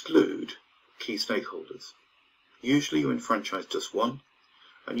to exclude key stakeholders. Usually you enfranchise just one,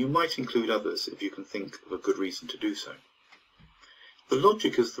 and you might include others if you can think of a good reason to do so. The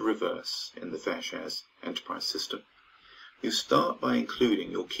logic is the reverse in the FairShares enterprise system. You start by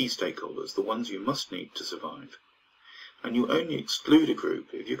including your key stakeholders, the ones you must need to survive, and you only exclude a group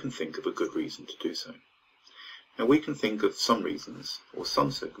if you can think of a good reason to do so. Now we can think of some reasons or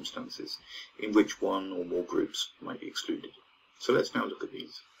some circumstances in which one or more groups might be excluded. So let's now look at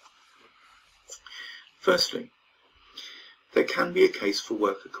these. Firstly, there can be a case for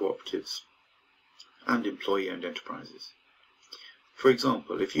worker cooperatives and employee-owned enterprises. For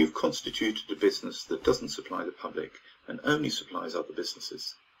example, if you've constituted a business that doesn't supply the public and only supplies other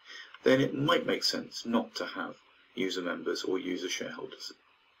businesses, then it might make sense not to have user members or user shareholders.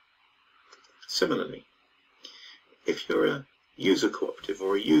 Similarly, if you're a user cooperative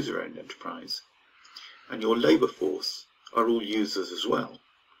or a user-owned enterprise and your labour force are all users as well,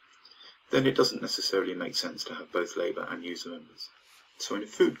 then it doesn't necessarily make sense to have both labour and user members. So in a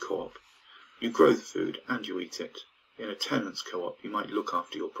food co-op, you grow the food and you eat it. In a tenants co-op, you might look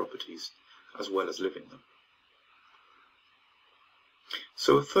after your properties as well as live in them.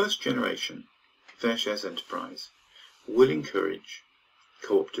 So a first-generation FairShares enterprise will encourage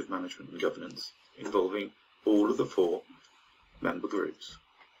cooperative management and governance involving all of the 4 member groups.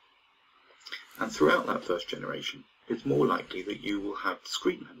 And throughout that first generation, it's more likely that you will have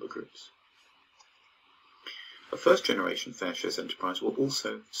discrete member groups. A first-generation FairShares enterprise will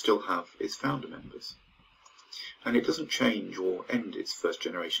also still have its founder members, and it doesn't change or end its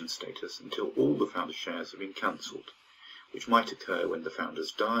first-generation status until all the founder shares have been cancelled, which might occur when the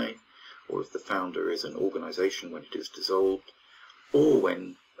founders die, or if the founder is an organisation when it is dissolved, or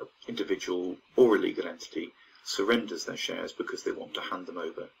when an individual or a legal entity surrenders their shares because they want to hand them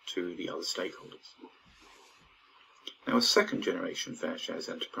over to the other stakeholders. Now, a second-generation FairShares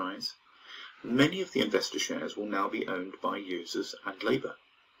enterprise, many of the investor shares will now be owned by users and labour,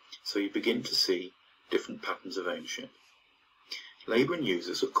 so you begin to see different patterns of ownership. Labour and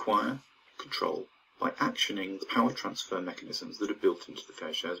users acquire control by actioning the power transfer mechanisms that are built into the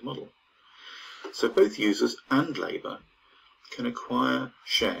FairShares model. So both users and labour can acquire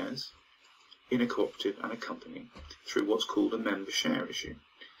shares in a cooperative and a company through what's called a member share issue.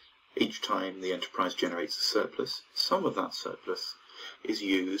 Each time the enterprise generates a surplus, some of that surplus is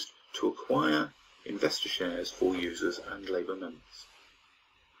used to acquire investor shares for users and labour members.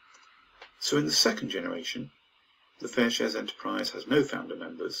 So in the second generation, the FairShares enterprise has no founder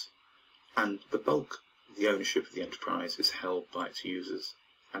members, and the bulk of the ownership of the enterprise is held by its users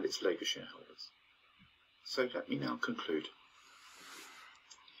and its labour shareholders. So let me now conclude.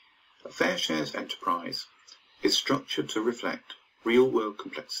 A FairShares enterprise is structured to reflect real-world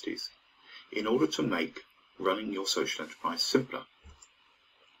complexities in order to make running your social enterprise simpler.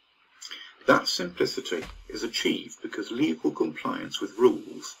 That simplicity is achieved because legal compliance with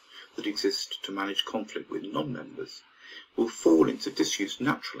rules that exist to manage conflict with non-members will fall into disuse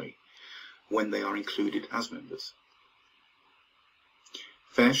naturally when they are included as members.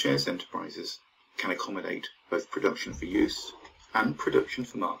 FairShares enterprises can accommodate both production for use and production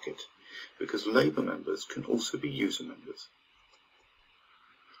for market, because labour members can also be user members.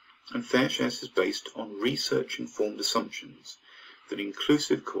 And FairShares is based on research-informed assumptions that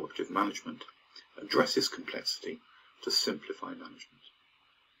inclusive cooperative management addresses complexity to simplify management.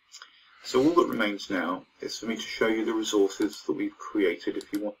 So all that remains now is for me to show you the resources that we've created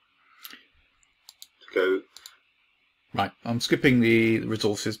if you want to go. Right, I'm skipping the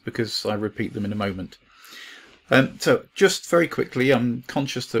resources because I repeat them in a moment. So just very quickly, I'm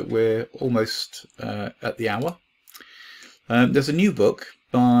conscious that we're almost at the hour. There's a new book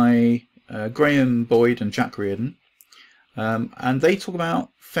by Graham Boyd and Jack Reardon, and they talk about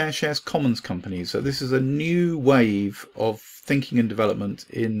FairShares Commons Companies. So this is a new wave of thinking and development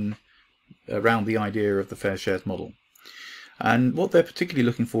around the idea of the FairShares model. And what they're particularly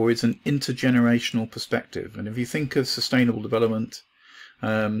looking for is an intergenerational perspective. And if you think of sustainable development,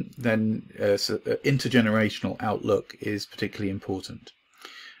 then intergenerational outlook is particularly important.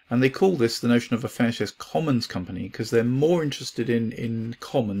 And they call this the notion of a FairShares Commons Company because they're more interested in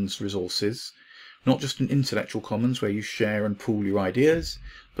commons resources, not just in intellectual commons where you share and pool your ideas,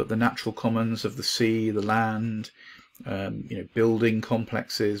 but the natural commons of the sea, the land, building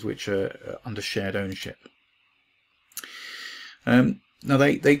complexes which are under shared ownership. Now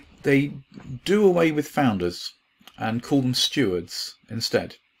they do away with founders and call them stewards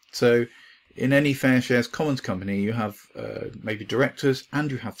instead. So in any FairShares Commons company you have maybe directors and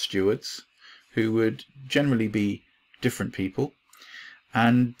you have stewards, who would generally be different people,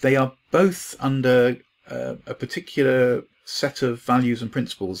 and they are both under a particular set of values and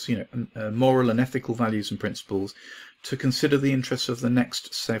principles, moral and ethical values and principles, to consider the interests of the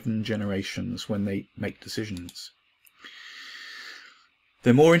next 7 generations when they make decisions.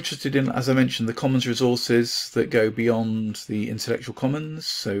 They're more interested in, as I mentioned, the commons resources that go beyond the intellectual commons,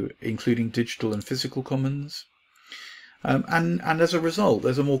 so including digital and physical commons. And as a result,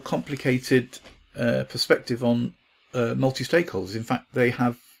 there's a more complicated perspective on multi-stakeholders. In fact, they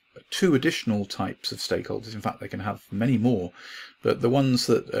have 2 additional types of stakeholders. In fact, they can have many more, but the ones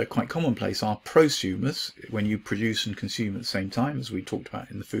that are quite commonplace are prosumers, when you produce and consume at the same time, as we talked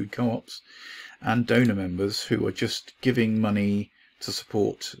about in the food co-ops, and donor members, who are just giving money to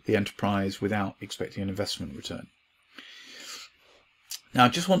support the enterprise without expecting an investment return. Now, I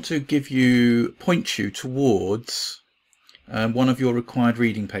just want to point you towards one of your required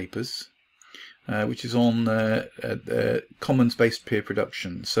reading papers, which is on commons-based peer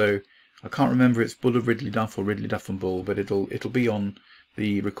production. So I can't remember it's Bull of Ridley-Duff or Ridley-Duff and Bull, but it'll be on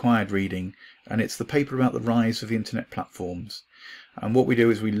the required reading, and it's the paper about the rise of the internet platforms. And what we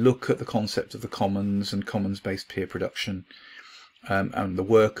do is we look at the concept of the commons and commons-based peer production, and the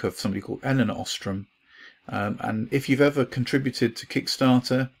work of somebody called Eleanor Ostrom. And if you've ever contributed to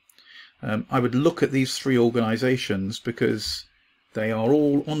Kickstarter, I would look at these 3 organisations, because they are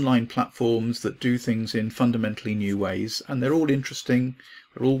all online platforms that do things in fundamentally new ways, and they're all interesting,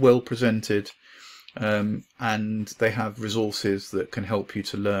 they're all well presented, and they have resources that can help you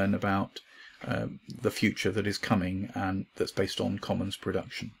to learn about the future that is coming and that's based on commons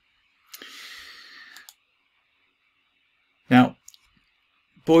production. Now,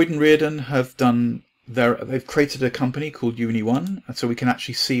 Boyd and Reardon have they've created a company called Uni1, and so we can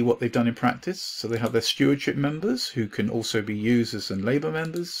actually see what they've done in practice. So they have their stewardship members, who can also be users and labour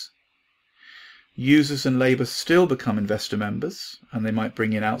members. Users and labour still become investor members, and they might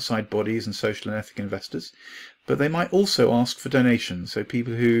bring in outside bodies and social and ethical investors, but they might also ask for donations. So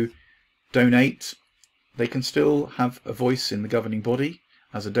people who donate, they can still have a voice in the governing body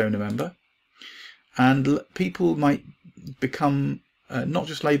as a donor member, and people might become not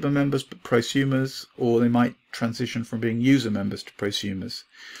just labour members but prosumers, or they might transition from being user members to prosumers.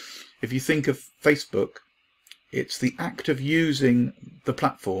 If you think of Facebook, it's the act of using the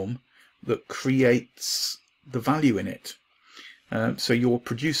platform that creates the value in it. So you're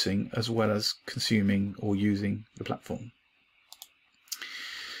producing as well as consuming or using the platform.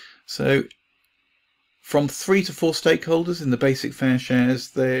 So from 3 to 4 stakeholders in the basic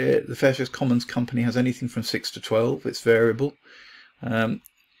FairShares, the FairShares Commons Company has anything from 6 to 12. It's variable. The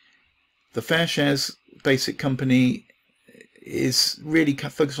FairShares basic company is really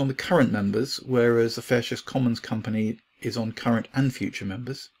focused on the current members, whereas the FairShares Commons Company is on current and future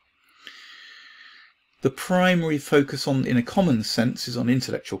members. The primary focus in a commons sense is on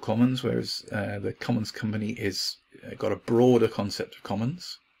intellectual commons, whereas the Commons Company is got a broader concept of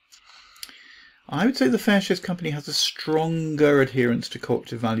commons. I would say the FairShares Company has a stronger adherence to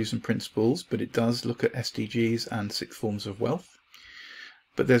cooperative values and principles, but it does look at SDGs and 6 forms of wealth.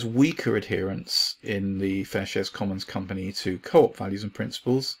 But there's weaker adherence in the FairShares Commons Company to co-op values and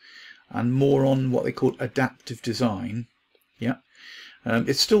principles, and more on what they call adaptive design. Yeah,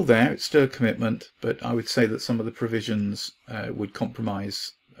 it's still there, it's still a commitment, but I would say that some of the provisions would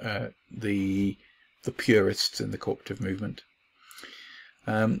compromise the purists in the cooperative movement.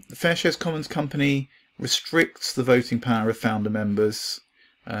 The FairShares Commons Company restricts the voting power of founder members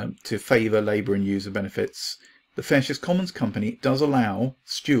to favour labour and user benefits. The FairShares Commons Company does allow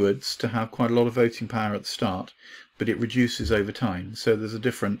stewards to have quite a lot of voting power at the start, but it reduces over time. So there's a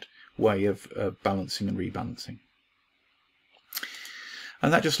different way of balancing and rebalancing.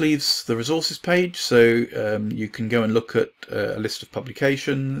 And that just leaves the resources page. So you can go and look at a list of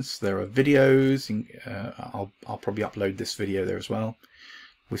publications. There are videos. I'll probably upload this video there as well.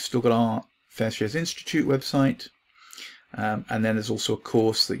 We've still got our FairShares Institute website. And then there's also a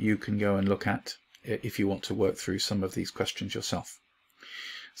course that you can go and look at if you want to work through some of these questions yourself.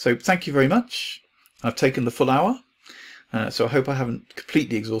 So thank you very much. I've taken the full hour, so I hope I haven't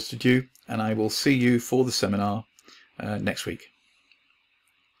completely exhausted you, and I will see you for the seminar next week.